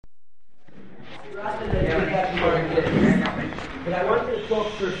But I wanted to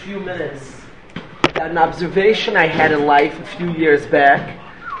talk for a few minutes about an observation I had in life a few years back.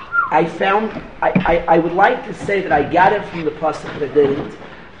 I would like to say that I got it from the pasuk, but I didn't.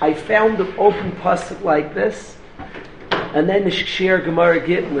 I found an open pasuk like this, and then the share Gemara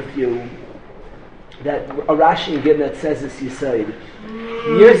Gittin with you, that a Rashi and Gittin that says this Yisayid.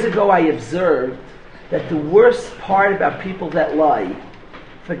 Years ago I observed that the worst part about people that lie,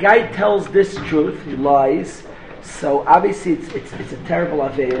 if a guy tells this truth, he lies, so obviously it's a terrible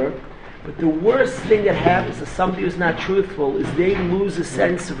aveira. But the worst thing that happens to somebody who's not truthful is they lose a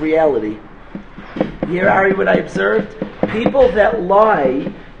sense of reality. Here, Ari, what I observed? People that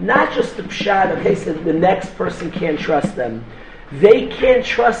lie, not just the pshat, okay, so the next person can't trust them. They can't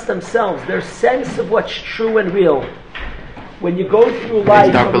trust themselves. Their sense of what's true and real. When you go through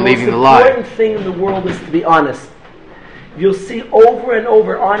life, the most important thing in the world is to be honest. You'll see over and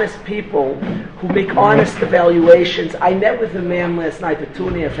over honest people who make honest evaluations. I met with a man last night for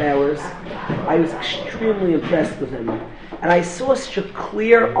 2.5 hours. I was extremely impressed with him. And I saw such a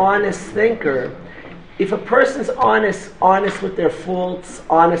clear, honest thinker. If a person's honest with their faults,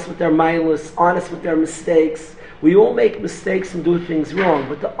 honest with their milos, honest with their mistakes, we all make mistakes and do things wrong.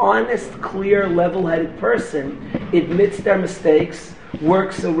 But the honest, clear, level-headed person admits their mistakes,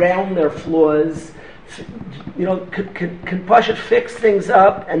 works around their flaws, can push it, fix things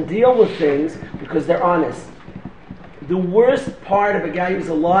up, and deal with things because they're honest. The worst part of a guy who's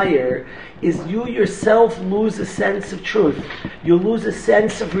a liar is you yourself lose a sense of truth. You lose a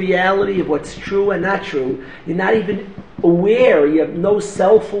sense of reality of what's true and not true. You're not even aware. You have no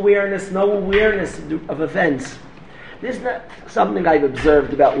self-awareness, no awareness of events. This is not something I've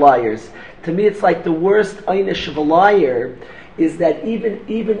observed about liars. To me, it's like the worst einish of a liar is that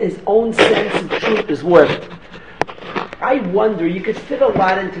even his own sense of truth is warped. I wonder, you could fit a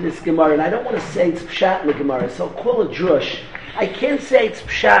lot into this Gemara, and I don't want to say it's pshat in the Gemara, so I'll call it drush. I can't say it's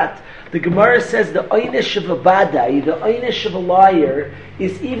pshat. The Gemara says the einish of a badai, the einish of a liar,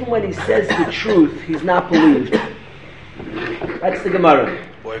 is even when he says the truth, he's not believed. That's the Gemara.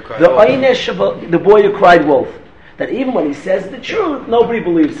 The einish of the boy who cried wolf. That even when he says the truth, nobody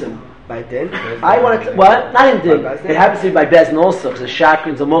believes him. By din? I want to, what? Not in din. It happens to be by Bezin also, because a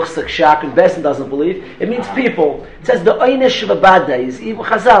shakrin's a muchsak shakrin, Bezin doesn't believe. It means people. It says the einish of a badai is even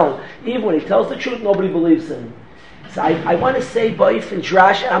chazal. Even when he tells the truth, nobody believes him. So I want to say boif and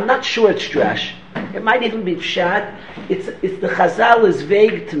drash, and I'm not sure it's drash. It might even be pshat. It's the chazal is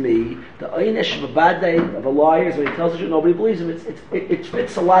vague to me. The einish of a badai, of a liar, is when he tells the truth, nobody believes him. It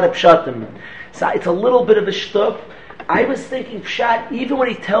fits a lot of pshatim. So it's a little bit of a shtup. I was thinking pshat, even when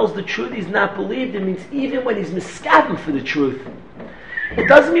he tells the truth, he's not believed. It means even when he's miskaven for the truth. It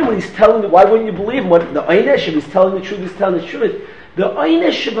doesn't mean when he's telling it, why wouldn't you believe him? What the einish, if he's telling the truth, he's telling the truth. The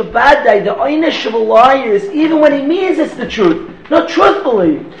einish of a badai, the einish of a liar is even when he means it's the truth, not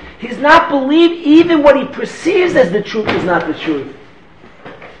truthfully. He's not believed even what he perceives as the truth is not the truth.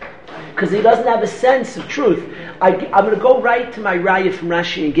 Because he doesn't have a sense of truth. I'm going to go right to my raya from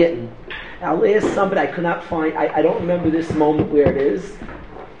Rashi and Gittin. I'll ask somebody, I could not find, I don't remember this moment where it is.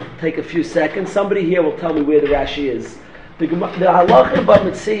 Take a few seconds. Somebody here will tell me where the Rashi is. The halacha about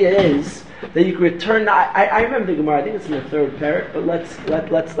Mitzvah is that you can return. I remember the Gemara. I think it's in the third parak, but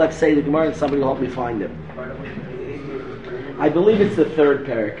let's say the Gemara and somebody will help me find it. I believe it's the third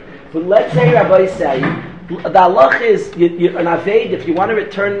parak. But let's say Rabbi say the halacha is an aveda. If you want to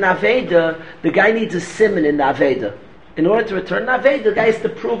return an aveda, the guy needs a siman in the aveda. In order to return an aveda, the guy has to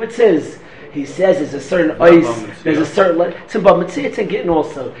prove it's his. He says there's a certain ice, there's a certain letter. It's in Bamitzvah, it's in Gittin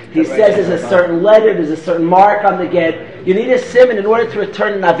also. He says there's a certain letter, there's a certain mark on the get. You need a siman in order to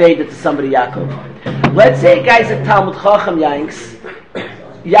return an aveda to somebody, Yaakov. Let's say a guy's a Talmud Chacham, Yanks.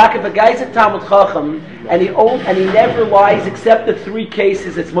 Yaakov, a guy's a Talmud Chacham, and he never lies except the 3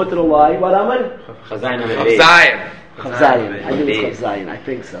 cases it's mutter to lie. What, Aman? Chazayim. I knew it was Chazayim, I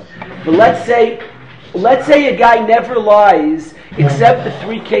think so. But let's say a guy never lies except the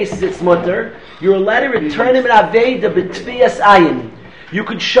 3 cases it's mutter. You're allowed to return him an aveda b'tvias ayin. You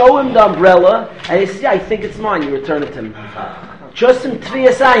could show him the umbrella, and he says, I think it's mine. You return it to him. Just in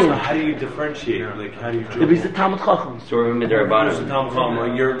tvias ayin. So how do you differentiate? Like, how do you? If he's a Talmud Chacham. You're a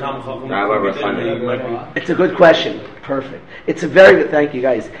Talmud Chacham. It's a good question. Perfect. It's a very good. Thank you,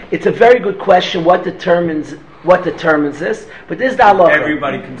 guys. It's a very good question. What determines this? But this is the halacha.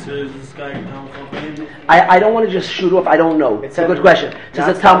 Everybody considers this guy a Talmud Chacham. I don't want to just shoot off. I don't know. It's a good question.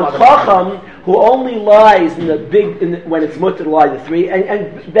 There's a Talmud Chacham who only lies when it's mutter to lie the 3.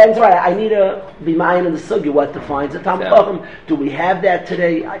 And Ben's right. I need to be mine in the sugya what defines a Talmud Chacham. Do we have that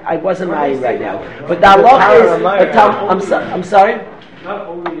today? I wasn't mine right now. But the halacha is. I'm sorry. Not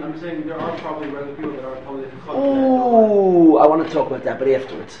only, I'm saying there are probably regular people that are totally. Ooh, I want to talk about that, but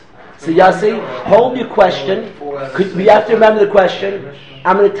afterwards. So Yossi, hold your question. We have to remember the question.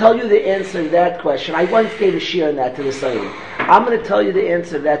 I'm going to tell you the answer to that question. I once gave a share on that to the Sayyid. I'm going to tell you the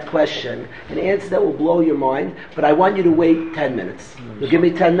answer to that question, an answer that will blow your mind, but I want you to wait 10 minutes. You'll give me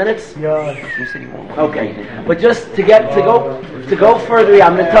 10 minutes? Yeah. Okay. But just to go further,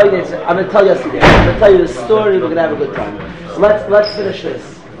 I'm going to tell you this. I'm going to tell you yesterday. I'm going to tell you the story. We're going to have a good time. So let's finish this.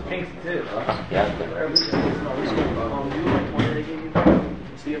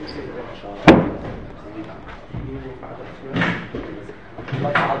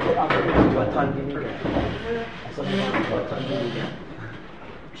 What time do you need it?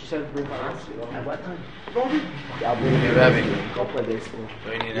 She said bring my ass. At what time? Yeah, I'll bring you. Rabbi. Go play baseball.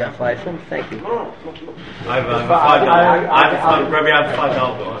 Do you need Yeah, 5 from. Thank you. I have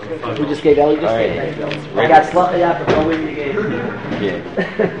 $5. Who just gave Ellie? Just gave. Thank you. I got slucky after go win the game.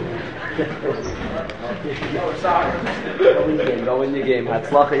 Go win the game. Had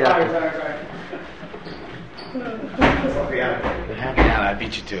slucky after. I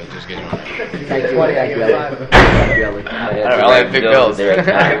beat you to it. Just kidding. Thank you. Thank you, Ellie. I have big bills.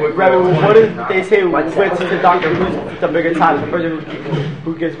 Rabbi, what did they say? Which is the doctor who's the bigger time? The person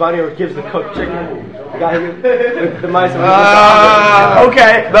who gives money or gives the cooked chicken? The guy with the mice.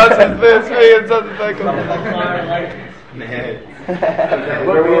 Okay. That's this me. It's something like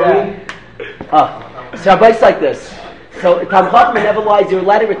Where were we? So advice like this. So Tam Chacham never lies. You're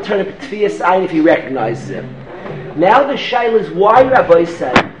allowed to return a Tfiyas Ayin if he recognizes him. Now the shaila is why Rabbi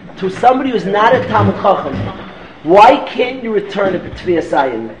said to somebody who's not a Tam Chacham, why can't you return a Tfiyas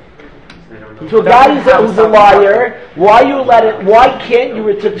Ayin? To a guy who's a liar, why can't you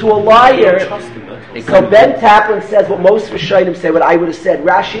return to a liar? So Ben Taplin says what most Rishonim say, what I would have said.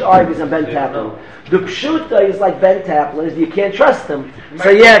 Rashi argues on Ben Taplin. The pshuta is like Ben Taplin, is you can't trust him. So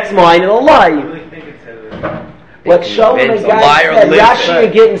yeah, it's mine, and a lie. What Sholem and Guy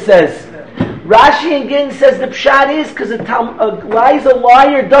said, Rashi and Gittin says the pshat is because a lie is a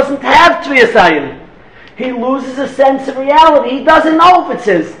liar doesn't have Tviyas Ayin. He loses a sense of reality. He doesn't know if it's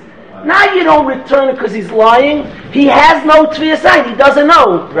his. Now you don't return it because he's lying. He has no Tviyas Ayin. He doesn't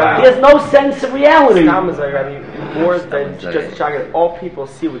know. Right. He has no sense of reality. Islam is like, more than just shocking. All people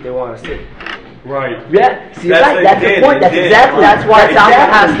see what they want to see. Right. Yeah, see, that's the point. That's why it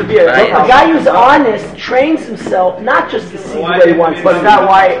has to be. A guy who's honest trains himself not just to see the way he wants, but not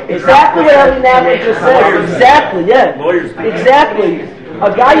why. Exactly what Ellie Navin just said. Exactly, yeah. Exactly.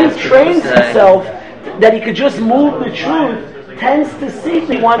 A guy who trains himself that he could just move the truth tends to see what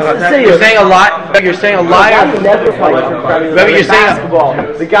he wants to see. You're saying a lie. You're saying a liar. Never fight. Maybe you're saying basketball.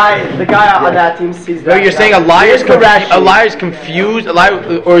 The guy on that team sees that. Maybe you're saying a liar's confused. A liar,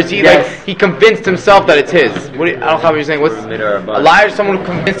 or is he like he convinced himself that it's his? I don't know how you're saying. What's a liar? Is someone who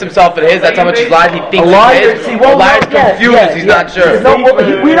convinced himself that his. That's how much he's lied. He thinks it's his. A liar's confused. He's not sure.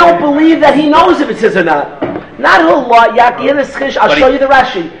 We don't believe that he knows if it's his or not. Not whole lot. I'll show you the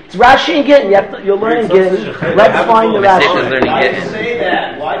Rashi. It's Rashi and Gittin. You'll learn Gittin. Let's find the Rashi. Why do you say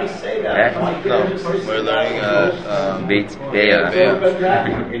that? Why do you say that? We're learning Bates.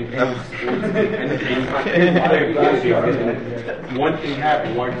 One thing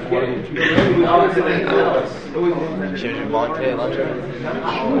happened. Why did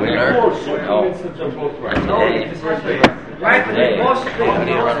I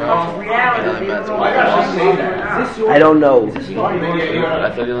don't know. I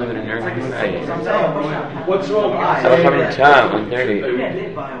thought you lived in America. What's wrong? I was having a time. 1:30.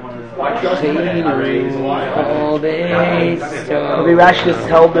 Maybe Rashi just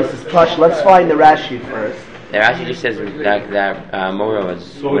held this as plush. Let's find the Rashi first. The Rashi just says that Mora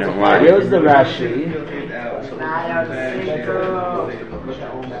was wouldn't lie. Here's the Rashi.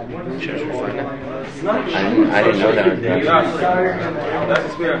 I didn't know that.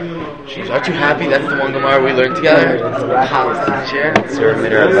 Jeez, aren't you happy that's the one Gemara we learned together?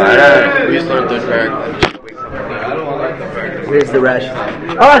 We just learned third paragraph. Where's the Rashi?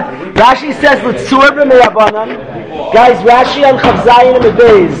 Rashi says, guys, Rashi on Chav Zayin and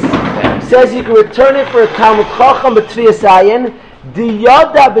Midos says you can return it for a Talmud Chacham b'Tviyas Ayin.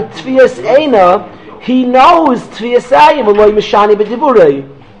 Diyada b'Tviyas Eina, he knows Tviyas Ayin v'loi mishani b'diburei.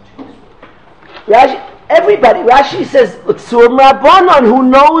 Rashi says, L'tzurim Rabbanan, who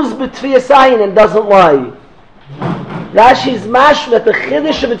knows b'Tviyas Ayin and doesn't lie. Rashi's mashma that the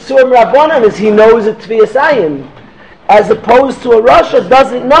chiddush of L'tzurim Rabbanan is he knows a Tviyas Ayin, as opposed to a Rasha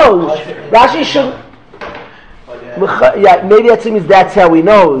doesn't know. Rashi should. Yeah, maybe that means that's how he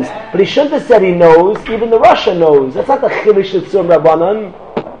knows. But he shouldn't have said he knows. Even the Rasha knows. That's not the Kalish of Tzum Rabbanan.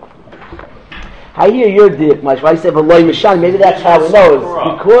 I hear your dick much. Why I say V'loy Mishan? Maybe that's how it knows.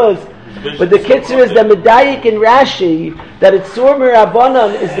 Because, but the kitzur is the Medayik in Rashi that it's Surmer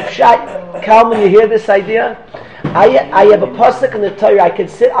Rabbanan is the Pshat. Kalman, you hear this idea? I have a pasuk in the Torah. I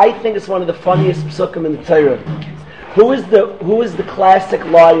think it's one of the funniest psukim in the Torah. Who is the classic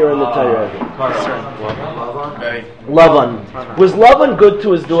liar in the Torah? Lavan. Was Lavan good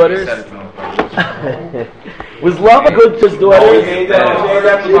to his daughters? Was Lavan good to his daughters? It's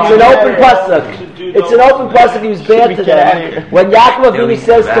an open pasuk. It's an open pasuk. He was bad to them. When Yaakov Avinu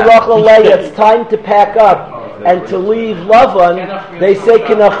says to Rachel and Leah, it's time to pack up and to leave Lavan, they say,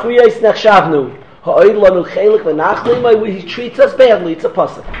 "Kinachriyos nechshavnu." He treats us badly. It's a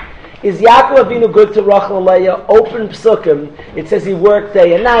pasuk. Is Yaakov Avinu good to Rachel and Leah? Open psukim. It says he worked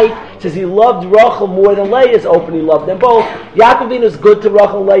day and night. It says he loved Rachel more than Leah is open. He loved them both. Yaakov Avinu is good to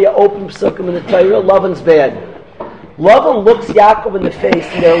Rachel and Leah. Open psukim in the Torah. Lavan's bad. Lavan looks Yaakov in the face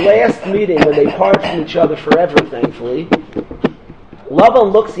in their last meeting when they part from each other forever, thankfully.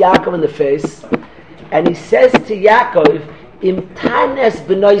 Lavan looks Yaakov in the face and he says to Yaakov, "Imtanes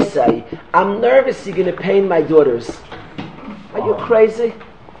b'noisai, I'm nervous you're going to pain my daughters." Are you crazy?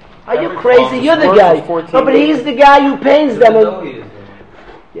 Are you crazy? You're the guy. No, but he's the guy who pains them.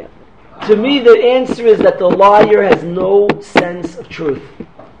 Yeah. To me, the answer is that the liar has no sense of truth.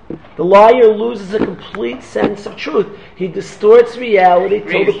 The liar loses a complete sense of truth. He distorts reality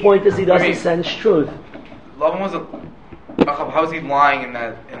till the point that he doesn't sense truth. Lavan was a... How is he lying in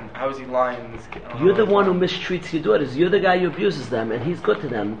that? And how is he lying in this? You're the one who mistreats your daughters. You're the guy who abuses them, and he's good to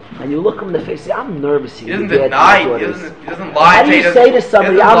them. And you look him in the face and say, "I'm nervous." He doesn't deny. He doesn't lie. How do you say to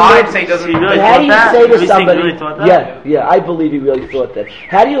somebody, "I'm nervous"? How do you say to somebody? Yeah, I believe he really thought that.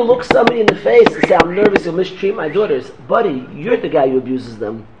 How do you look somebody in the face and say, "I'm nervous, you'll mistreat my daughters"? Buddy, you're the guy who abuses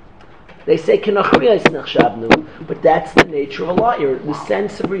them. They say, but that's the nature of a liar. The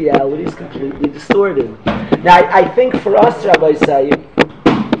sense of reality is completely distorted. Now, I think for us, Rabbi Sayyid,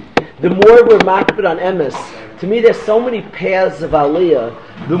 the more we're makbid on Emes, to me there's so many paths of Aliyah,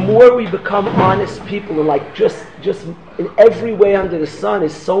 the more we become honest people and like just in every way under the sun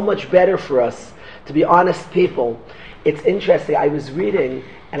is so much better for us to be honest people. It's interesting, I was reading,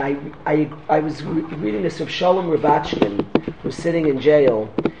 and I was reading this of Shalom Rabachkin, who's sitting in jail.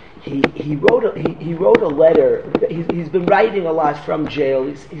 He wrote a letter. He's been writing a lot from jail.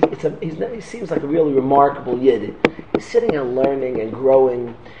 He seems like a really remarkable yid. He's sitting and learning and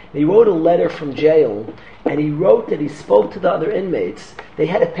growing. And he wrote a letter from jail, and he wrote that he spoke to the other inmates. They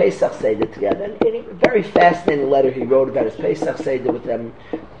had a Pesach Seder together, and a very fascinating letter he wrote about his Pesach Seder with them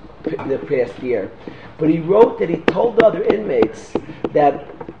the past year. But he wrote that he told the other inmates that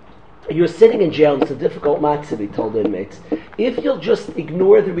you're sitting in jail, and it's a difficult matzah, he told the inmates. If you'll just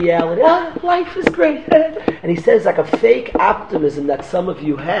ignore the reality, life is great. And he says, like a fake optimism that some of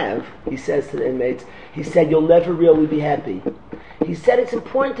you have, he says to the inmates, he said, you'll never really be happy. He said, it's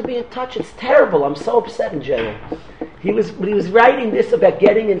important to be in touch. It's terrible. I'm so upset in jail. He was writing this about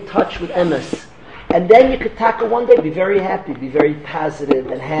getting in touch with Emes. And then you could tackle one day, be very happy, be very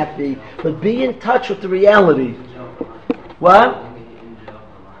positive and happy, but be in touch with the reality. What?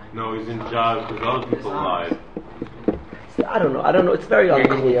 No, he's in jail because other people lied. I don't know. It's very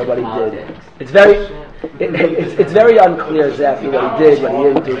unclear what he did. It's very unclear exactly what he did, what he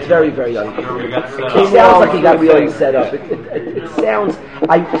didn't do. It's very, very unclear. It sounds like he got really set up. It sounds.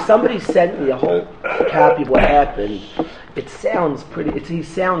 Somebody sent me a whole copy of what happened. It sounds pretty. He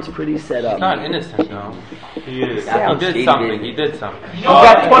sounds pretty set up. He's not innocent, no. He is. He did something. He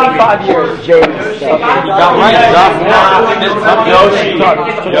got 25 years, James. He got right. He did something. Yoshi.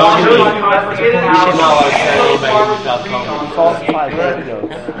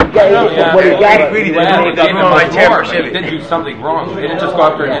 He did do something wrong. He didn't just go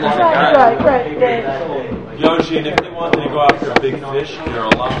after an innocent guy. Right. Yoshi, and if they wanted to go after a big fish, there are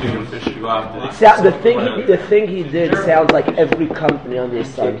a lot bigger fish to go after. The thing he did sounds like every company on the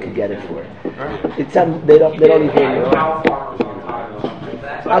sun could get it for. They don't even know.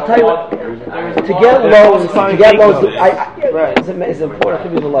 I'll tell you what. To get loans, it's important to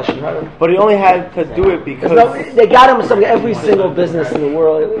be the lashon. But he only had to do it because they got him something. Every single business in the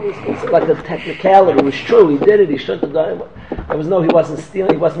world, it's like the technicality. It was true. He did it. He shouldn't have done it. There was he wasn't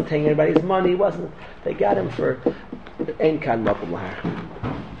stealing. He wasn't taking anybody's money. He wasn't. They got him for ain't kind of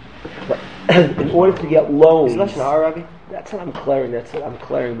But in order to get loans, is lashon Rabbi? That's what I'm clearing.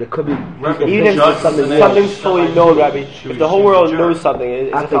 There could be even if something's fully known, Rabbi. If the whole world knows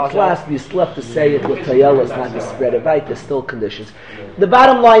something, after class, you still have to say it with Toyelas, not to spread it right. There's still conditions. The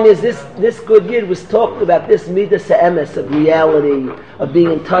bottom line is this good yid was talking about this Midos Emes of reality, of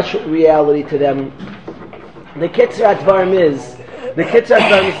being in touch with reality to them. The Kitzur Advarim is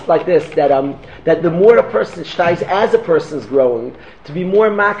like this, that That the more a person shtais as a person is growing, to be more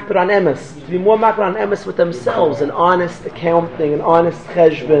makbid on Emes, with themselves, an honest accounting, an honest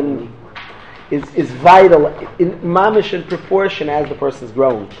cheshbon is vital in mamish in proportion as the person is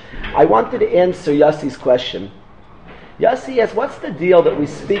growing. I wanted to answer Yassi's question. Yassi asks, what's the deal that we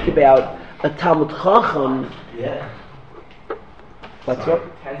speak about a Talmud Chacham? Yeah. What's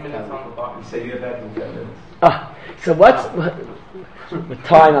what? 10 minutes on the clock. You said you have that in 10 minutes. So what's the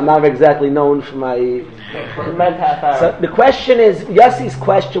time? I'm not exactly known for my. So the question is Yassi's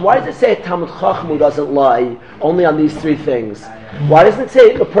question. Why does it say a Talmud Chacham who doesn't lie only on these three things? Why doesn't it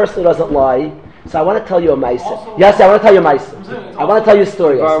say a person who doesn't lie? So I want to tell you a ma'aseh. Yes, I want to tell you a ma'aseh. I want to tell you a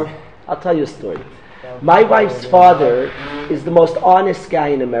story. Yes. I'll tell you a story. My wife's father is the most honest guy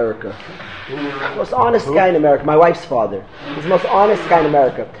in America. Most honest guy in America. My wife's father. He's the most honest guy in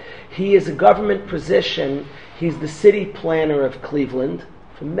America. He is a government position. He's the city planner of Cleveland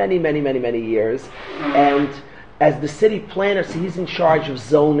for many, many, many, many years. And as the city planner, so he's in charge of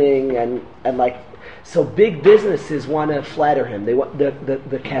zoning and like. So big businesses want to flatter him. They want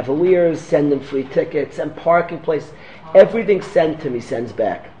the Cavaliers send him free tickets and parking place. Everything sent to him, he sends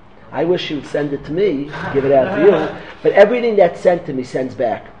back. I wish he would send it to me, give it out to you. But everything that's sent to him, he sends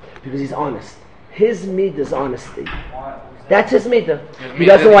back because he's honest. His midah is honesty. That's his midah. He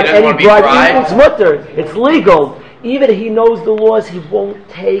doesn't want any bribe. It's mutter. It's legal. Even if he knows the laws, he won't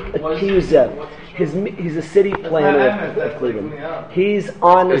take accuser. He's a city planner of Cleveland. He's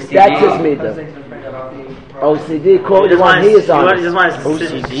honest. That's his midah. OCD, he is honest. He doesn't want his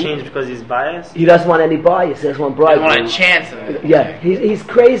decision to change because he's biased? He doesn't want any bias. He doesn't want bribe. He doesn't want a chance of it. Yeah, he's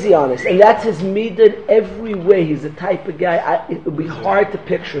crazy honest. And that's his midah in every way. He's the type of guy, it would be hard to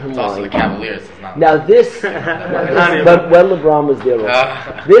picture him It's also the lying. Cavaliers. It's not Now this, but when LeBron was there,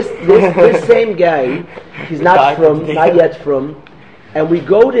 this same guy, he's not yet from, and we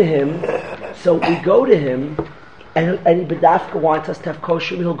go to him, and Bedafka wants us to have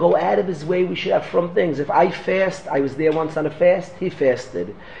kosher. He'll go out of his way. We should have from things. If I fast, I was there once on a fast. He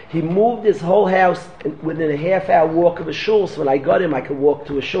fasted. He moved his whole house within a half-hour walk of a shul. So when I got him, I could walk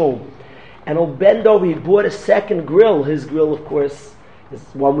to a shul. And he'll bend over. He bought a second grill. His grill, of course, is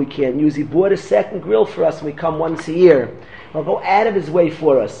one we can't use. He bought a second grill for us, and we come once a year. He'll go out of his way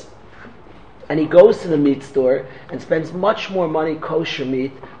for us. And he goes to the meat store and spends much more money kosher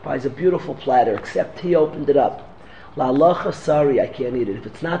meat, buys a beautiful platter, except he opened it up. La alacha, sorry, I can't eat it. If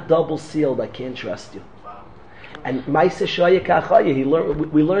it's not double sealed, I can't trust you. And Maisa Shaya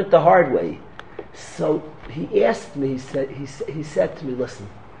Kachaya, we learned the hard way. So he asked me, he said to me, listen,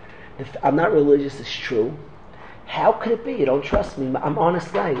 if I'm not religious, it's true. How could it be? You don't trust me. I'm an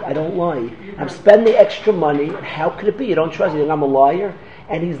honest guy. I don't lie. I'm spending extra money. How could it be? You don't trust me. You think I'm a liar?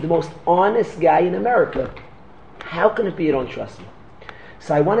 And he's the most honest guy in America. How can it be you don't trust me?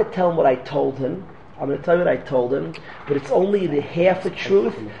 So I want to tell him what I told him. I'm going to tell you what I told him, but it's only the half the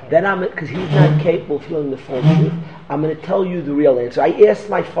truth. Then because he's not capable of feeling the full truth, I'm going to tell you the real answer. I asked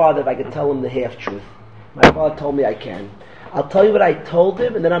my father if I could tell him the half truth. My father told me I can. I'll tell you what I told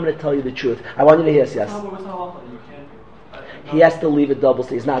him, and then I'm going to tell you the truth. I want you to hear this, yes. He has to leave it double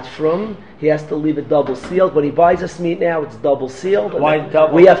sealed. He's not from. He has to leave it double sealed. When he buys us meat now, it's double sealed. Why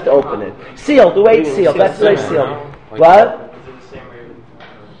double? We have to open it. Sealed, the way it's sealed. That's the way it's sealed. What?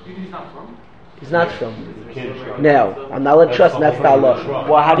 He's not from. No, I'm not letting trust him. That's the Allah.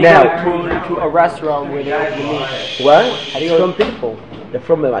 Well, how do you go to a restaurant where they open the meat? What? How do you from people? They're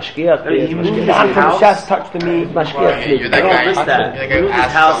from the mashkiach. He moved on from the chef, touched the meat. Mashkiach. You're that guy. You're that guy.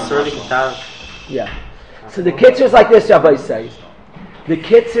 His house already cut. Yeah. So the kitzur is like this, Rabbi says. The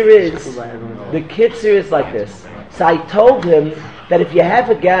kitzur is like this. So I told him that if you have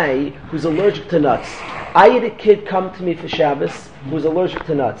a guy who's allergic to nuts, I had a kid come to me for Shabbos who's allergic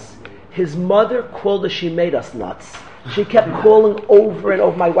to nuts. His mother called us, she made us nuts. She kept calling over and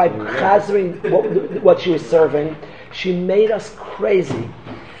over my wife, chazering what she was serving. She made us crazy.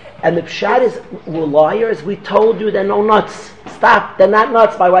 And the pshat is, we're liars. We told you they're no nuts. Stop. They're not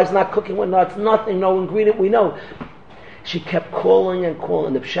nuts. My wife's not cooking with nuts. Nothing. No ingredient. We know. She kept calling and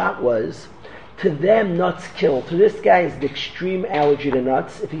calling. The pshat was, to them, nuts kill. To this guy, is the extreme allergy to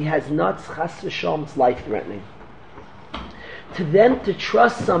nuts. If he has nuts, chas v'shalom, it's life-threatening. To them, to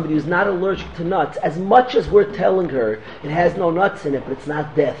trust somebody who's not allergic to nuts, as much as we're telling her it has no nuts in it, but it's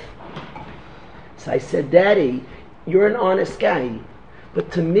not death. So I said, Daddy, you're an honest guy. But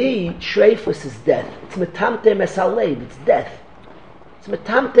to me, treifus is death. It's metamte mesalev. It's death. It's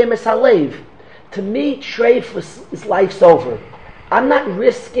metamte mesalev. To me, treifus is life's over. I'm not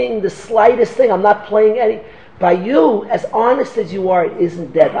risking the slightest thing. I'm not playing any. By you, as honest as you are, it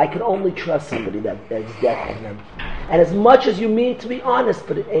isn't death. I can only trust somebody that's death in them. And as much as you mean to be honest,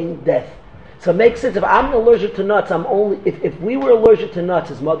 but it ain't death. So it makes sense. If I'm allergic to nuts, I'm only if we were allergic to nuts,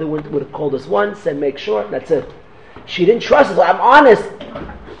 his mother would have called us once and make sure. That's it. She didn't trust us. I'm honest.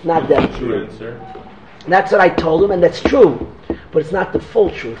 Not that true. That's what I told him, and that's true. But it's not the full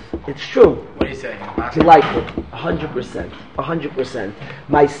truth. It's true. What are you saying? You like it. 100%. 100%.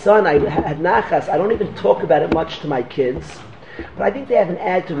 My son, I had nachas. I don't even talk about it much to my kids. But I think they have an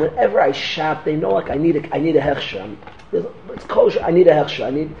attitude. Whenever I shop, they know like I need a hechsher. It's kosher. I need a hechsher.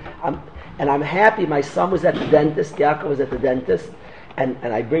 And I'm happy. My son was at the dentist. Yaakov was at the dentist. And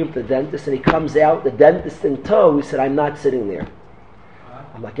I bring him to the dentist, and he comes out. The dentist in tow. He said, "I'm not sitting there."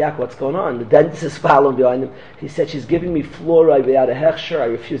 I'm like, Yaakov, what's going on? The dentist is following behind him. He said, "She's giving me fluoride without a hechsher. I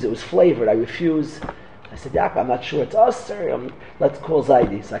refuse. It was flavored. I refuse." I said, Yaakov, I'm not sure it's us, sir. Let's call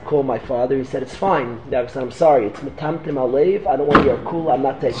Zaidi. So I called my father. He said, "It's fine." Yaakov said, "I'm sorry. It's metamtim alev. I don't want your kula. I'm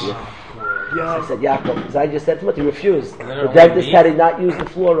not taking it." I said, Yaakov, Zaidi just said to him, he refused. The dentist had to not use the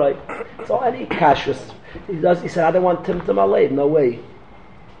fluoride. So any kashrus. He said, "I don't want timtum alev. No way."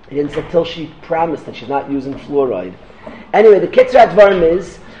 He didn't say till she promised that she's not using fluoride. Anyway, the Kitzur Advarim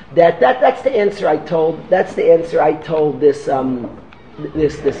is that's the answer I told. That's the answer I told this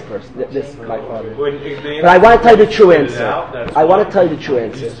person, this my father. But I want to tell you the true answer. I want to tell you the true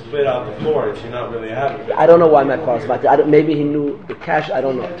answer. You spit out the fluoride, so you're not really having it. I don't know why my father's about that. Maybe he knew the cash. I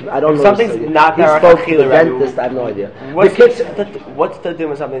don't know. I don't know. Something's not he spoke to the dentist. I have no idea. What's the doing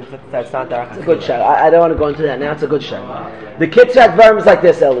with something that's not dark? It's a good shot. I don't want to go into that now. It's a good shot. The Kitzur Advarim is like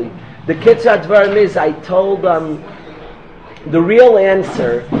this, Eli. The Kitzur Advarim is I told the real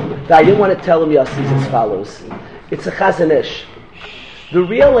answer that I didn't want to tell him Yossi is as follows. It's a Chazon Ish. The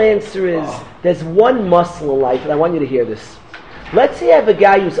real answer is there's one muscle in life, and I want you to hear this. Let's say you have a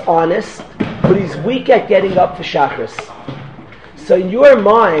guy who's honest, but he's weak at getting up for Shachris. So in your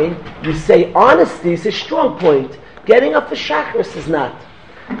mind, you say honesty is a strong point. Getting up for Shachris is not.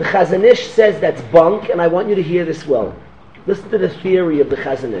 The Chazon Ish says that's bunk, and I want you to hear this well. Listen to the theory of the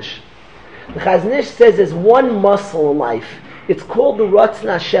Chazon Ish. The Chazon Ish says there's one muscle in life. It's called the Ratzon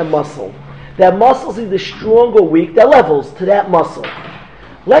Hashem muscle. That muscle's either strong or weak. There are levels to that muscle.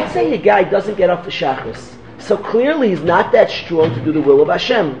 Let's say a guy doesn't get up for Shachris. So clearly he's not that strong to do the will of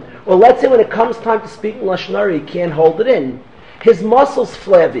Hashem. Or let's say when it comes time to speak in Lashon Hara, he can't hold it in. His muscle's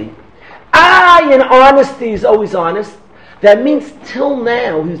flabby. In honesty, he's always honest. That means till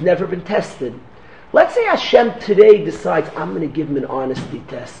now he's never been tested. Let's say Hashem today decides, I'm going to give him an honesty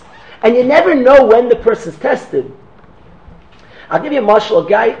test. And you never know when the person's tested. I'll give you a mashal.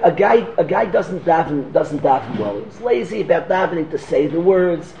 A guy doesn't daven well. He's lazy about davening to say the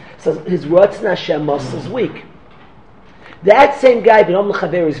words. So his Ratzon Hashem muscle's weak. That same guy, B'nom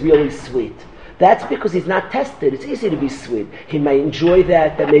L'chaver, is really sweet. That's because he's not tested. It's easy to be sweet. He may enjoy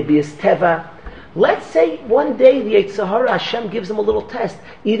that. That may be his teva. Let's say one day the Yetzer Hara, Hashem gives him a little test.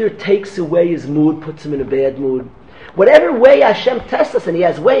 Either takes away his mood, puts him in a bad mood. Whatever way Hashem tests us, and he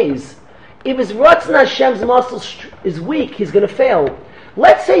has ways. If his Ratzon Hashem's muscle is weak, he's going to fail.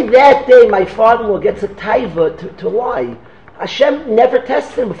 Let's say that day my father-in-law gets a taiva to lie. Hashem never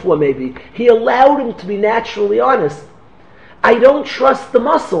tested him before, maybe. He allowed him to be naturally honest. I don't trust the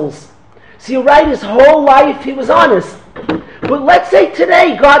muscles. So you're right, his whole life he was honest. But let's say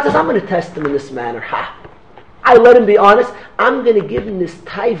today God says, I'm going to test him in this manner. I let him be honest. I'm going to give him this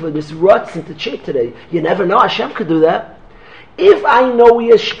taiva, this Ratzon to cheat today. You never know, Hashem could do that. If I know he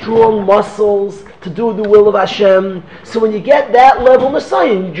has strong muscles to do the will of Hashem, so when you get that level of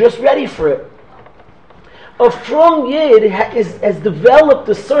Messiah, you're just ready for it. A strong Yid has developed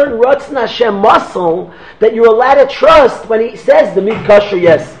a certain Ratzon Hashem muscle that you're allowed to trust when he says the meat kosher,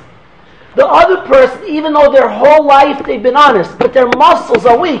 yes. The other person, even though their whole life they've been honest, but their muscles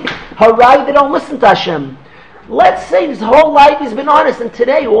are weak, harai, they don't listen to Hashem. Let's say his whole life he's been honest, and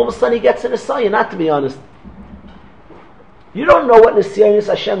today all of a sudden he gets an Messiah not to be honest. You don't know what Nisyanis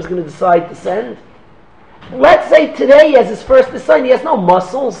Hashem's going to decide to send. Let's say today he has his first Nisyan, he has no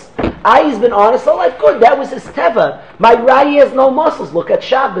muscles. He's been honest all life, good, that was his teva. My Rai has no muscles. Look at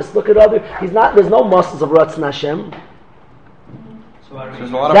Shabbos, look at other, there's no muscles of Ratzon Hashem. So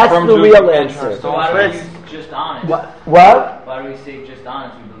that's the real answer. So why do we just honest? What? Why do we say just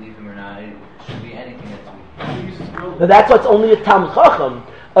honest, we believe him or not? It should be anything that's weak. Now that's what's only a Talmud Chacham.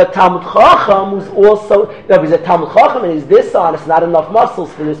 A Talmud Chacham who's also, if he's a Talmud Chacham and he's dishonest, not enough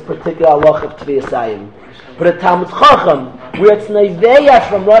muscles for this particular halach of Tviyas Hayim. But a Talmud Chacham, where it's Neveya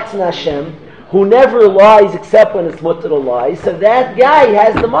from Ratzon Hashem, who never lies except when it's mutter to lie, so that guy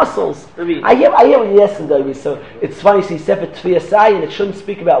has the muscles. I hear what you're asking, so it's funny, so he said for Tviyas Hayim, it shouldn't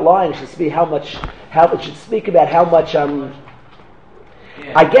speak about lying, it should speak it should speak about how much,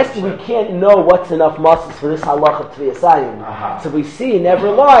 I guess we can't know what's enough muscles for this halacha of Tviyasayim. So we see he never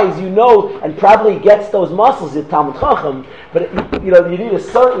lies, and probably gets those muscles in Talmud Chacham, but you need a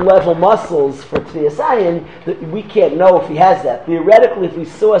certain level muscles for Tviyasayim that we can't know if he has that. Theoretically, if we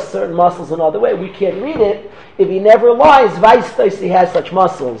saw certain muscles another way, we can't read it. If he never lies, Vaistais he has such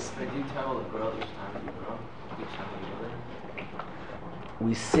muscles.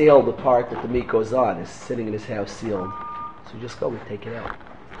 We seal the part that the meat goes on, is sitting in his house sealed. So we just go, we take it out.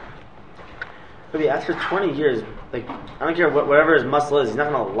 But after 20 years, I don't care whatever his muscle is, he's not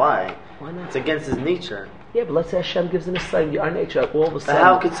going to lie. Why not? It's against his nature. Yeah, but let's say Hashem gives an Nisayin, our nature, all of a sudden. But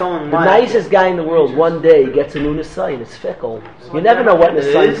how could someone the lie? nicest guy in the world, one day, gets a new Nisayin, it's fickle. You never know what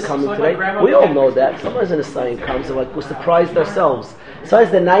Nisayin is coming today. We all know that. Sometimes a Nisayin comes and we're surprised ourselves.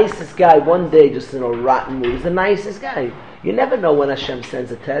 Sometimes the nicest guy, one day, just in a rotten mood, is the nicest guy. You never know when Hashem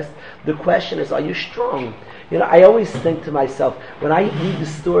sends a test. The question is, are you strong? I always think to myself, when I read the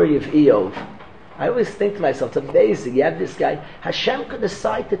story of Eov, I always think to myself, it's amazing. You have this guy, Hashem could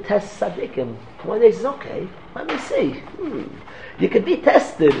decide to test Tzaddikim. One day he says, okay, let me see. You could be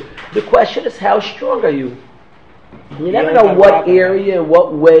tested. The question is, how strong are you? You never know what area,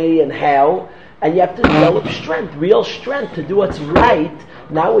 what way, and how. And you have to develop strength, real strength, to do what's right,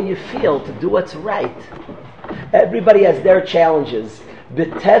 not what you feel, to do what's right. Everybody has their challenges.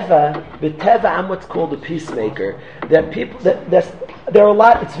 B'teva, I'm what's called a peacemaker. There are a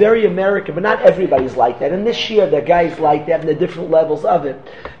lot, it's very American, but not everybody's like that. And this year, there are guys like that, and there are different levels of it.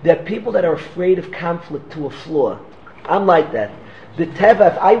 There are people that are afraid of conflict to a flaw. I'm like that.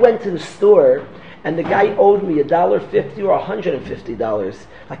 B'teva, if I went to the store, and the guy owed me $1.50 or $150,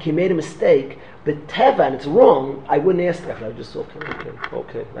 like he made a mistake, but Teva, and it's wrong, I wouldn't ask that. I would just,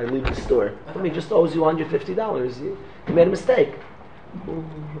 okay, I leave the store. He just owes you $150. He made a mistake.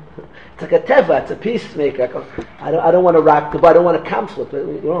 It's like a Teva, it's a peacemaker. I don't want to rock the boat, I don't want a conflict.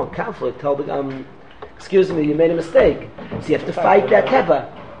 Conflict, tell the excuse me, you made a mistake. So you have to fight that Teva.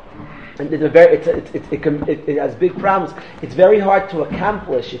 And it has big problems. It's very hard to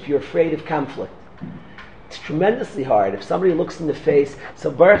accomplish if you're afraid of conflict. It's tremendously hard. If somebody looks in the face, so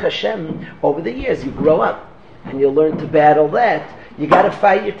Baruch Hashem, over the years you grow up and you learn to battle that. You got to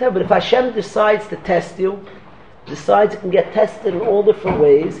fight your temper. But if Hashem decides to test you, decides it can get tested in all different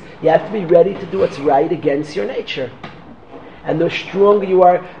ways, you have to be ready to do what's right against your nature. And the stronger you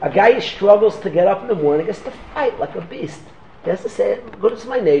are, a guy who struggles to get up in the morning has to fight like a beast. He has to say, good, it's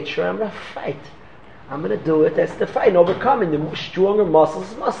my nature, I'm going to fight. I'm going to do it. That's the fight and overcoming. The stronger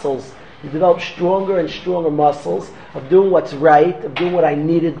muscles. You develop stronger and stronger muscles of doing what's right, of doing what I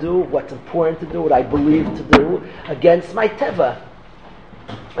need to do, what's important to do, what I believe to do, against my teva.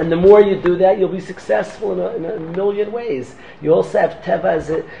 And the more you do that, you'll be successful in a million ways. You also have teva as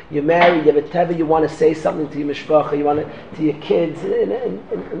you're married, you have a teva, you want to say something to your mishpacha, you want to your kids,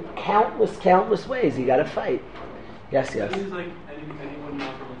 in countless ways. You got to fight. Yes. It seems like anyone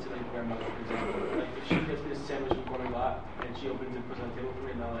not from like grandmother, for example, like if she gets me a sandwich with corn lot and she opens it, puts it on the table for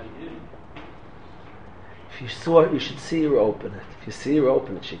me, and I'll let it in. If you saw it, you should see her open it. If you see her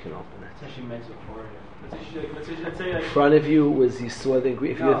open it, she can open it. That's she meant it for you. Let's say in front of you was you saw the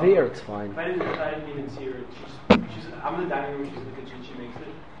ingredient. If you're there, it's fine. If I didn't even see her. I'm in the dining room. She's in the kitchen. She makes it.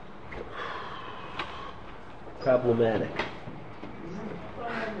 Problematic.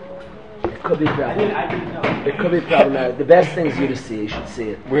 It could be problematic. I didn't know. It could be problematic. The best thing is you to see. You should see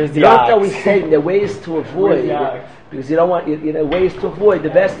it. Where's the you don't ox? always say there are ways to avoid it, because you don't want ways to avoid. The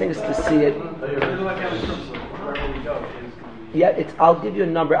best thing is to see it. Yeah, I'll give you a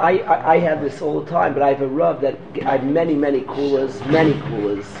number. I have this all the time, but I have a Rav that I have many coolers.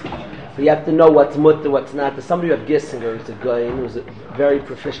 But you have to know what's mutter, what's not. There's somebody who have Gissinger, who's a guy who's very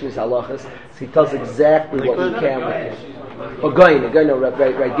proficient in his halachas. So he tells exactly what we can with him. Or right.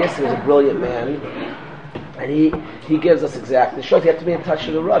 Gissinger is a brilliant man, and he gives us exactly. It shows you have to be in touch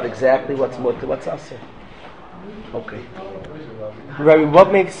with the Rav, exactly what's mutter, what's asur. Okay. Rabbi,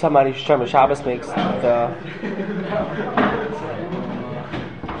 what makes somebody Shem Shabbos makes the...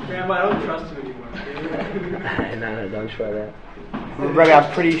 Grandma, I don't trust you anymore. No, don't try that. Rabbi,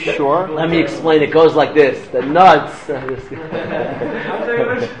 I'm pretty sure. Let me explain. It goes like this. The nuts. I'm telling you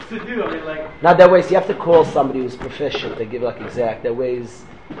what to do. I mean, like... Not that way. So you have to call somebody who's proficient. They give like exact. That ways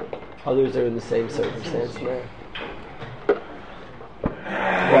others are in the same circumstance. No.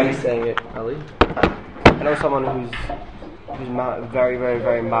 Why are you saying it, Ali? I know someone who's very, very,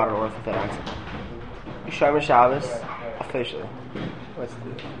 very modern Orthodox. Shem Shabbos, officially. What's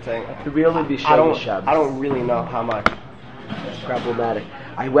the saying? To really be Shem Shabbos. I don't really know how much. Problematic.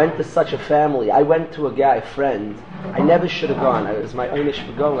 I went to such a family. I went to a friend. I never should have gone. It was my only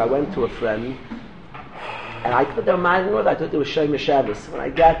should going. I went to a friend. And I thought they were minding with. I thought there was Shomer Shabbos. When I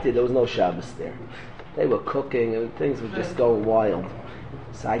got there was no Shabbos there. They were cooking and things were just going wild.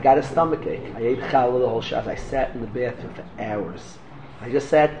 So I got a stomachache. I ate challah the whole Shabbos. I sat in the bathroom for hours. I just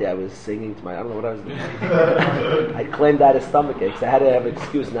sat there. I was singing to I don't know what I was doing. I claimed I had a stomachache, so I had to have an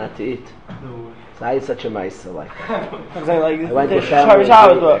excuse not to eat. So I had such a meiser like that. I went to family.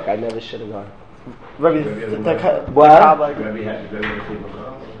 I never should have gone. What?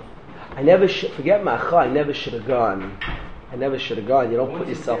 I never should forget my I never should have gone. I never should have gone. You don't put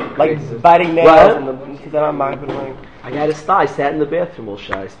yourself in like biting nails. I had to stop. I sat in the bathroom all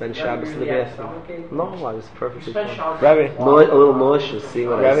Shabbos. I spent Shabbos in the bathroom. No, I was perfectly fine. Rabbi. A little nauseous seeing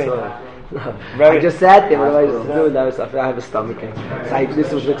what I saw. No. I just sat there. What I was doing, I have a stomachache.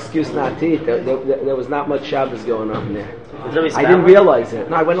 This was an excuse not to eat. There was not much Shabbos going on there. I didn't realize it.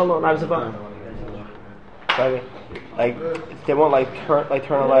 No, I went alone. I was about. Rabbi. Like they won't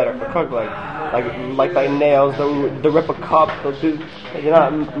turn a light or cook like by nails. They'll rip a cup. They'll do. You're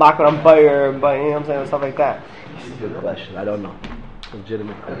not knocking on fire, but you know what I'm saying, stuff like that. Good question. I don't know.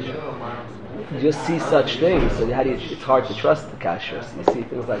 Legitimate question. You just see such things, so it's hard to trust the kashrus. You see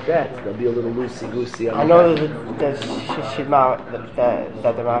things like that, they'll be a little loosey goosey. I know that they're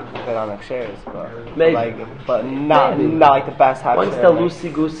not good on the shares, but maybe, but not like the best habit. Once they're loosey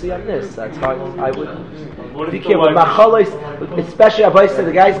goosey on this, that's hard. I would be careful. Machalos, especially Rabbi said,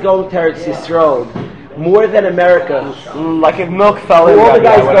 the guys going to Eretz Yisrael more than America. Like if milk fell in. All the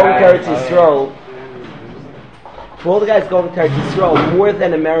guys going to Eretz Yisrael. For all the guys going to Eretz Yisrael, more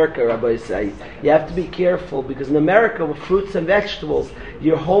than America, Rabbi say, you have to be careful because in America, with fruits and vegetables,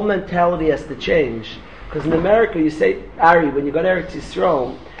 your whole mentality has to change. Because in America, you say, Ari, when you go to Eretz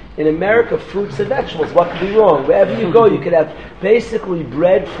Yisrael, in America, fruits and vegetables, what could be wrong? Wherever you go, you could have basically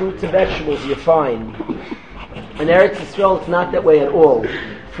bread, fruits and vegetables, you're fine. In Eretz Yisrael, it's not that way at all.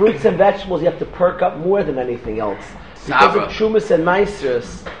 Fruits and vegetables, you have to perk up more than anything else. Because of Shumas and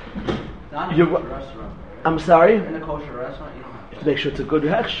Maestros, I'm sorry? In a kosher restaurant, to make sure it's a good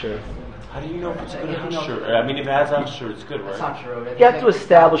hechsher. How do you know if it's a good hechsher? I mean, if it has hechsher, it's good, right? It's not true. You have to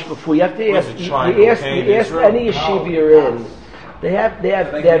establish before. You have to ask. You ask any yeshiva you're in. They have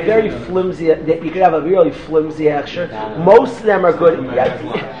very flimsy. You could have a really flimsy hechsher. Most of them are good.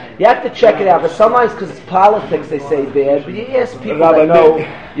 You have to check it out. But sometimes, because it's politics, they say bad. But you ask people that know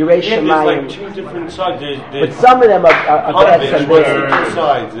Yerei Shemayim. There's like two different sides. But some of them are bad. What's the two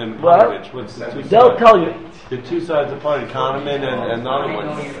sides in Panovich? What's the two sides? They'll tell you. The two sides of Panovich, Kahneman and another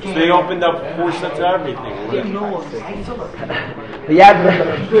one. So they opened up 4 sets of everything.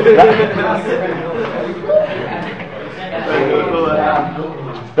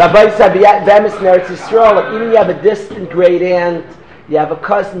 Rabbi said, "Bemis Eretz Yisrael. Like even you have a distant great aunt, you have a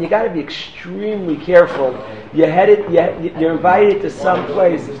cousin. You got to be extremely careful. You're invited to some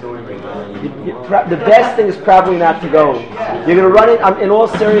place. The best thing is probably not to go. You're going to run in. In all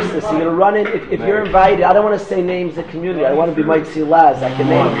seriousness, you're going to run in. If you're invited, I don't want to say names of community. I want to be Mitzi Laz. I can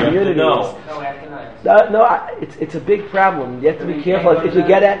name communities. No, it's a big problem. You have to be careful. If you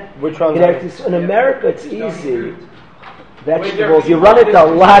get at in America, it's easy. Vegetables, you run into a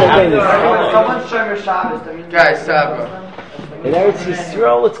lot of things. Guys, Saba. In Eretz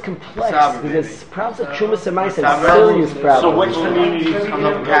Yisrael, it's complex. There's problems of Chumas and Ma'aser, serious problems. So which communities come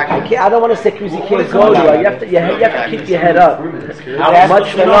up? I don't want to say because you can't go to. You have to keep your head up.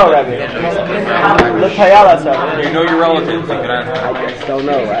 Much to know, Rabbi. You know your relatives. I just don't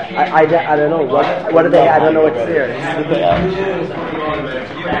know. I don't know. What are they? I don't know what's there.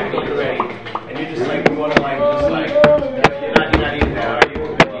 And you just like want to just like.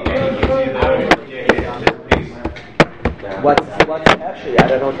 What's actually? I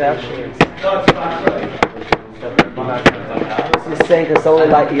don't know what the actually is. He's saying it's only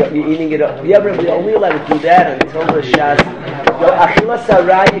like you're eating it up. You're only allowed to do that until the Shas. Achila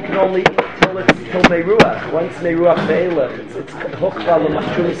Sarai, you can only eat till Meiruach. Once Meiruach Ve'elach, it's hooked on the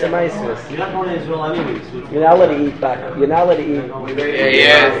Chumas and Ma'aser. You're not going to Israel anyways. You're not allowed to eat back. You're not allowed to eat.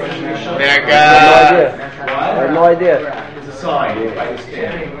 Yes. I have no idea. It's a sign. I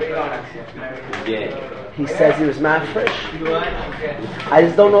understand. He says he was mafresh. I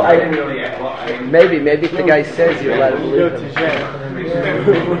just don't know. Maybe if the guy says you let him believe him.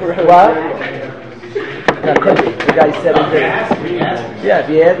 What? That could be. The guy said he did. Yeah, if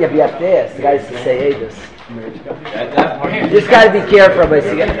you have to ask. The guy used to say, "Hey, this." You just got to be careful, but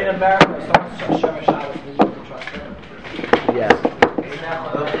yeah.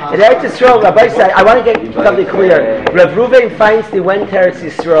 In Eretz Yisrael, Rabbi said, I want to get something clear. Rav Ruvain Feinstein went to Eretz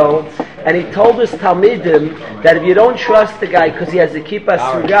Yisrael, and he told his Talmidim that if you don't trust the guy because he has a kippah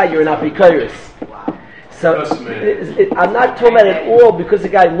sruga, you're not b'koros. So I'm not talking about it all because the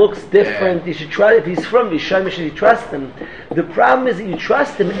guy looks different. You should try if he's from Yishayim, you should trust him. The problem is that you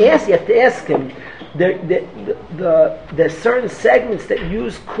trust him. You have to ask him. There's certain segments that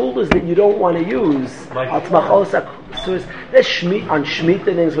use coolers that you don't want to use. There's on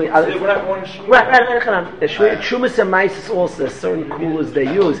Shemitah things. Right. Shumas and Mises also. There's certain coolers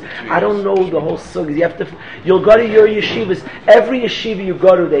they use. I don't know the whole sugs. You'll go to your yeshivas. Every yeshiva you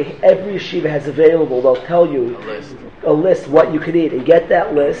go to, every yeshiva has available. They'll tell you a list what you could eat, and get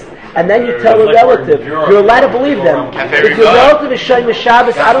that list, and then you tell a relative. You're allowed to believe them. If your relative is Shemer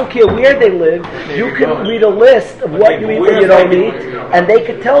Shabbos, I don't care where they live. You can read a list of what you eat when you don't eat, and they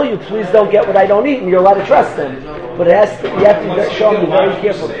could tell you, please don't get what I don't eat, and you're allowed to trust them. But you have to show them, be very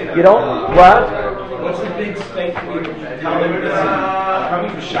careful. You don't, what? What's the big mistake for you?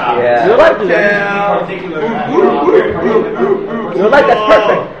 Coming for Shabbos. Yeah. You're allowed to do that. You're allowed, that's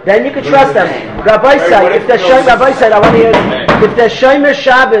perfect. Then you can trust them. Rabbi said, if they're I want to hear, if they're Shemer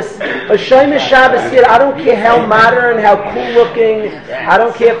Shabbos, a Shemer Shabbos kid, I don't care how modern, how cool looking, I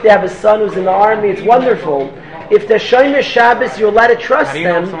don't care if they have a son who's in the army, it's wonderful. If they're Shemer Shabbos, you're allowed to trust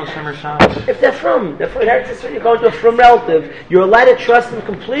them. If they're from you're going to a from relative, you're allowed to trust them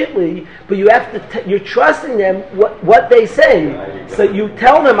completely, but you have to, you're trusting them what they say. So you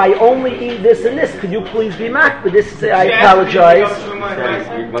tell them, I only eat this and this. Could you please be mak? But this is, I apologize.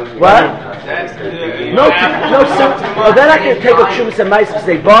 What? No, well, they're not going to take a shumas and mice because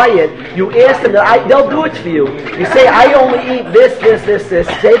they buy it. You ask them, they'll do it for you. You say, I only eat this.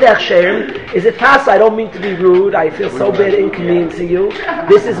 Say that Shem. Is it possible? I don't mean to be rude. I feel so bad inconveniencing you.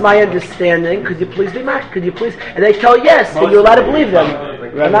 This is my understanding. Could you please be mak? Could you please? And they tell yes, and you're allowed to believe them.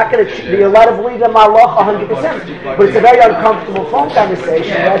 I'm not going to. You're allowed to believe them, Allah, 100%. But it's a very uncomfortable phone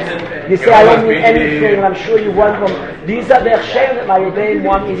conversation. You say, I don't need anything, and I'm sure you want them. These are the shame that my Rebbein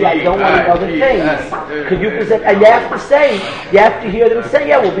want me. I don't want other things. Could you present? And you have to say, you have to hear them say,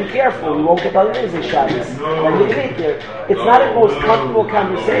 yeah, well, be careful. We won't get other things in Shabbos. And you can eat there. It's not a most comfortable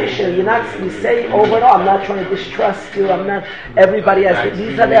conversation. You say over and over, I'm not trying to distrust you. I'm not. Everybody has.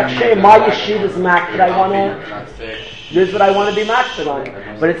 These are the shame. My yeshiva's mak that I want to. This is what I want to be makbid on.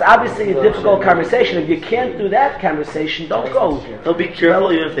 But it's obviously a difficult conversation. If you can't do that conversation, don't go. They'll be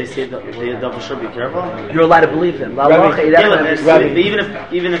careful even if they say they'll for sure be careful. You're allowed to believe them. Rabbi,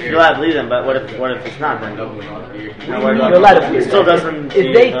 even if you're allowed to believe them, but what if it's not? Then? You're allowed to believe it still doesn't.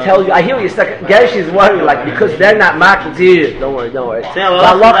 If they tell you, I hear what you're stuck. Garish is worried, like, because they're not makbid to you. Don't worry.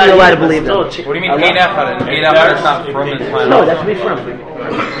 Allah, you're allowed to believe them. What do you mean, Ein Echad? Ein Echad is not from the planet. No, that's me from.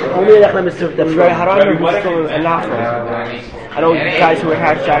 Only Echad is that's right. How do I know who's still an Afro? I know guys who wear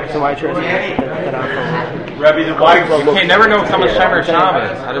hat jackets and white shirts that I'm from. Rabbi, the wife. You can't never know if someone's Shemer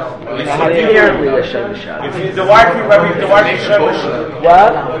Shabbos. How do you hear they're Shemer Shabbos? The wife, Rabbi, the wife is Shemer Shabbos.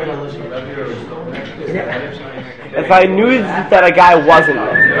 What? If I knew that a guy wasn't,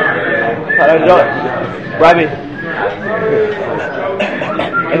 but I don't, Rabbi.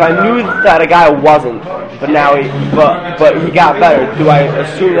 If I knew that a guy wasn't, but now he got better, do I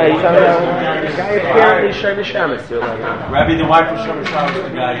assume that he's Shemer Shabbos? Apparently, Shemer Shabbos. Rabbi, the wife of Shemer Shabbos, the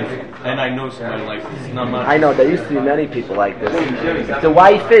guy is, and I know somebody like this. It's not much. I know, there used to be many people like this. The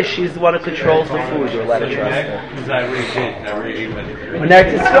wife is, she's the one who controls the food. You're allowed to trust her. Because I really did. I really ate it. When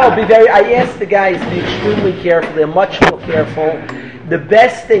they're be very, I ask the guys to be extremely careful. They're much more careful. The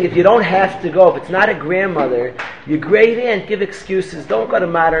best thing, if you don't have to go, if it's not a grandmother, your great aunt, give excuses. Don't go to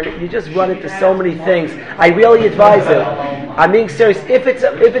modern. You just run into so many things. I really advise it. I'm being serious. If it's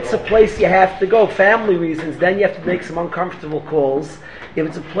a place you have to go, family reasons, then you have to make some uncomfortable calls. If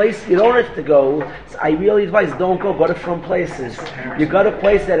it's a place you don't have to go, I really advise don't go. Go to from places. You go to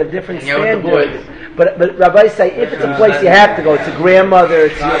places that have different standards. But Rabbi say if it's a place you have to go, it's a grandmother,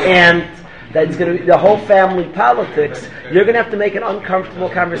 it's your aunt. That's going to be the whole family politics. You're going to have to make an uncomfortable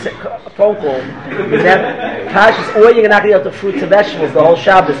phone call. Or you're not going to have the fruits and vegetables the whole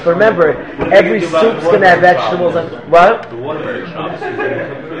Shabbos. But remember, every soup's going to have vegetables. And what? The Waterbury Shabbos.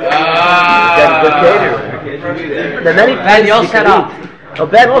 That's good catering. There are many places you can eat. Oh,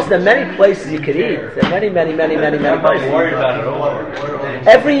 Ben, also there are many places you can eat. There are many places.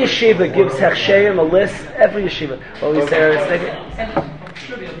 Every yeshiva gives Hechsheim a list. Every yeshiva. What we say?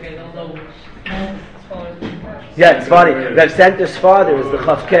 Yeah, it's funny. Rav Center's father is the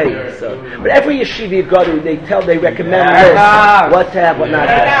Chavkei. So, but every yeshiva you go to, they recommend this, what to have, what not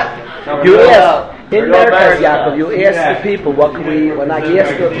to have. You ask in Merkaz Yaakov, you ask the people, what can we? When I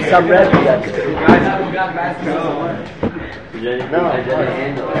ask some Rebbe, that's it. No, they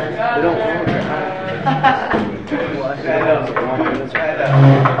don't.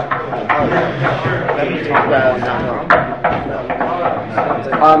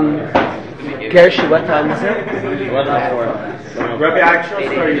 Gershi, what time is it? 11:04. Rabbi, I trust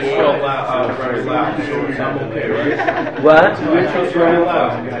her. You're still very loud, so I'm okay, right? What? I trust very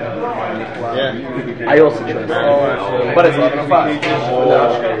loud. Yeah. I also trust. But it's 11:05.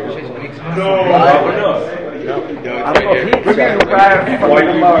 No. I don't know if he's Why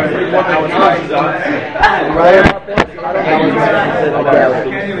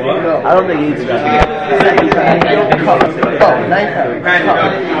I don't think he's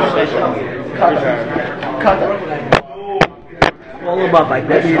Hold him up like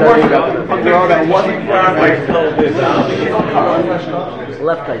this.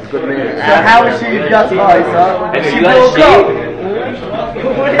 Left guy's a good man. So how is she justified, sir? And you got a shave?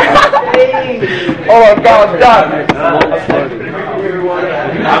 Oh, I'm done.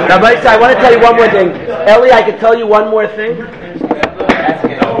 Now, Mike, I want to tell you one more thing. Ellie, I can tell you one more thing.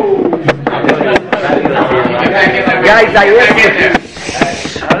 Guys,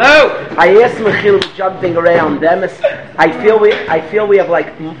 I asked Michiel jumping around them. I feel we have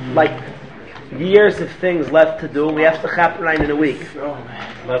like years of things left to do. We have to chaperone in a week. So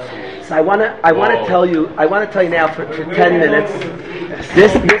I want to tell you now for 10 minutes.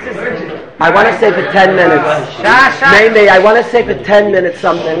 This is I want to say for 10 minutes. Maybe I want to say for 10 minutes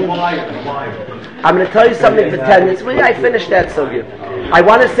something. I'm going to tell you something for 10 minutes. I finished that so good. I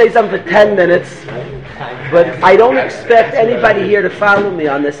want to say something for 10 minutes. But I don't expect anybody here to follow me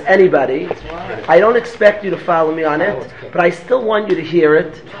on this. Anybody. I don't expect you to follow me on it, but I still want you to hear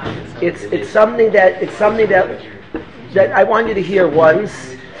it. It's something that I want you to hear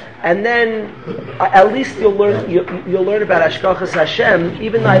once, and then at least you'll learn about Hashgachas Hashem,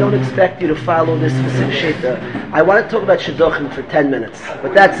 even though I don't expect you to follow this specific shita. I want to talk about Shidduchim for 10 minutes,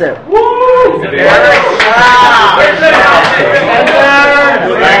 but that's it.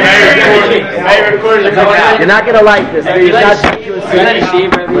 You're not going to like this. You're not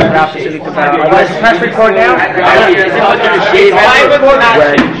Press record now?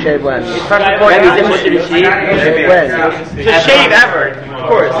 Shave when? Just shave ever, of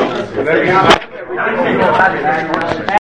course.